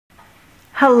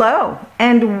Hello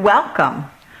and welcome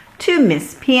to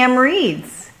Miss PM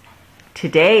Reads.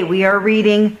 Today we are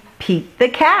reading Pete the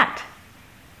Cat.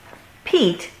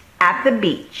 Pete at the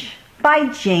Beach by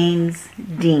James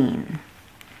Dean.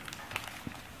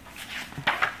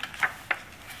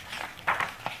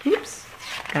 Oops,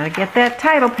 gotta get that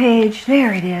title page.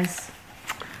 There it is.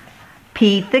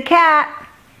 Pete the Cat,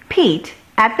 Pete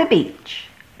at the Beach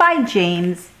by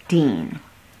James Dean.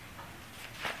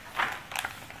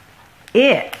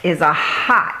 It is a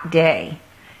hot day.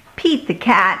 Pete the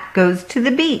cat goes to the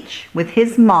beach with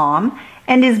his mom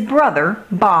and his brother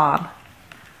Bob.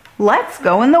 "Let's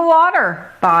go in the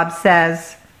water," Bob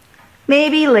says.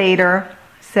 "Maybe later,"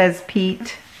 says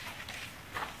Pete.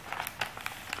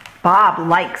 Bob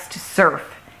likes to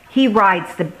surf. He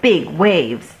rides the big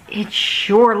waves. It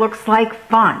sure looks like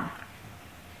fun.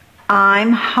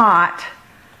 "I'm hot,"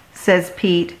 says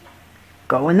Pete.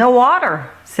 "Go in the water,"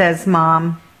 says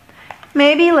Mom.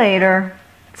 "Maybe later,"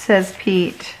 says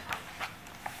Pete.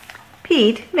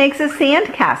 Pete makes a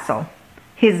sand castle.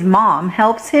 His mom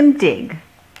helps him dig.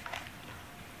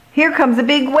 Here comes a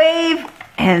big wave,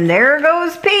 and there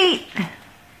goes Pete.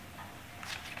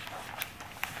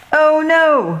 Oh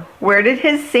no, where did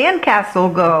his sand castle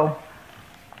go?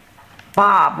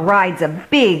 Bob rides a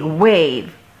big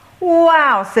wave.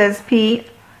 "Wow," says Pete,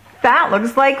 "that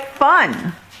looks like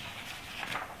fun."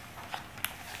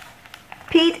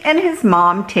 Pete and his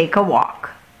mom take a walk.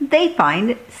 They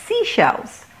find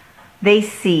seashells. They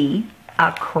see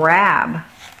a crab.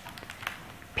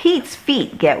 Pete's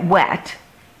feet get wet.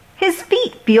 His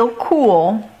feet feel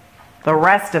cool. The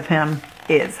rest of him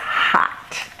is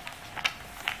hot.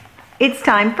 It's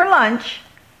time for lunch.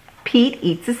 Pete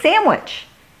eats a sandwich.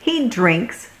 He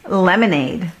drinks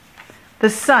lemonade. The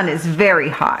sun is very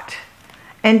hot,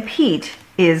 and Pete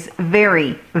is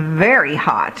very, very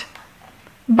hot.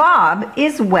 Bob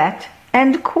is wet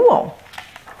and cool.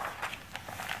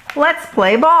 "Let's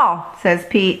play ball," says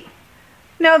Pete.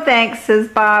 "No thanks," says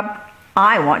Bob.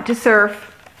 "I want to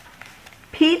surf."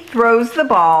 Pete throws the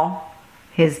ball.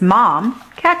 His mom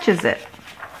catches it.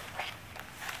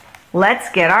 "Let's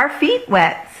get our feet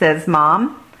wet," says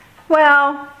Mom.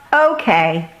 "Well,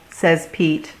 okay," says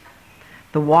Pete.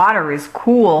 The water is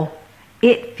cool.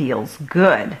 It feels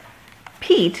good.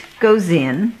 Pete goes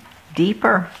in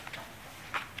deeper.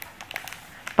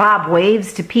 Bob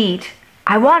waves to Pete.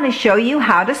 "I want to show you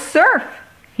how to surf,"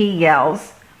 he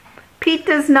yells. Pete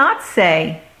does not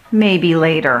say, "Maybe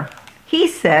later." He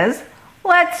says,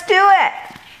 "Let's do it."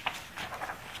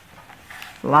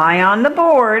 "Lie on the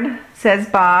board," says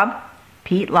Bob.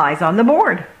 Pete lies on the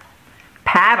board.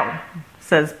 "Paddle,"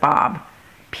 says Bob.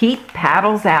 Pete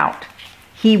paddles out.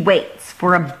 He waits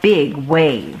for a big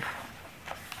wave.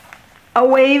 "A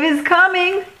wave is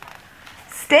coming."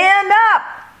 "Stand up,"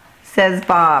 says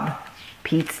Bob.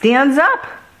 Pete stands up.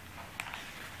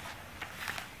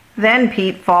 Then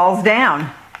Pete falls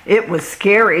down. It was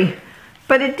scary,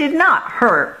 but it did not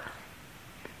hurt.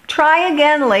 "Try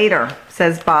again later,"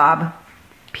 says Bob.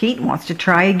 Pete wants to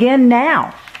try again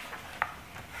now.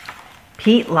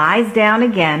 Pete lies down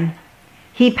again.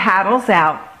 He paddles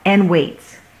out and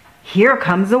waits. Here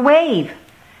comes a wave.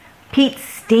 Pete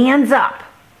stands up.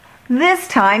 This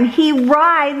time he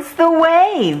rides the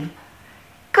wave.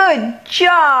 "Good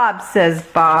job," says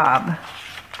Bob.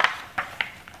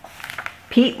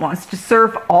 Pete wants to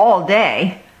surf all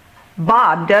day.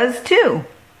 Bob does too.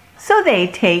 So they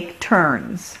take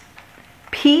turns.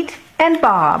 Pete and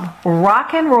Bob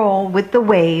rock and roll with the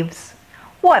waves.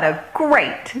 What a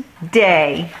great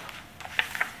day.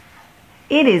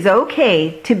 It is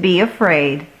okay to be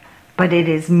afraid, but it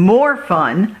is more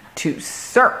fun to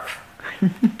surf.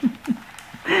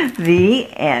 The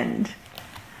end.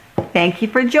 Thank you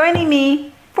for joining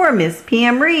me for Miss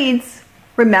PM Reads.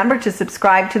 Remember to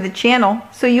subscribe to the channel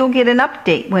so you'll get an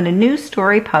update when a new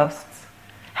story posts.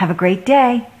 Have a great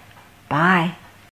day. Bye.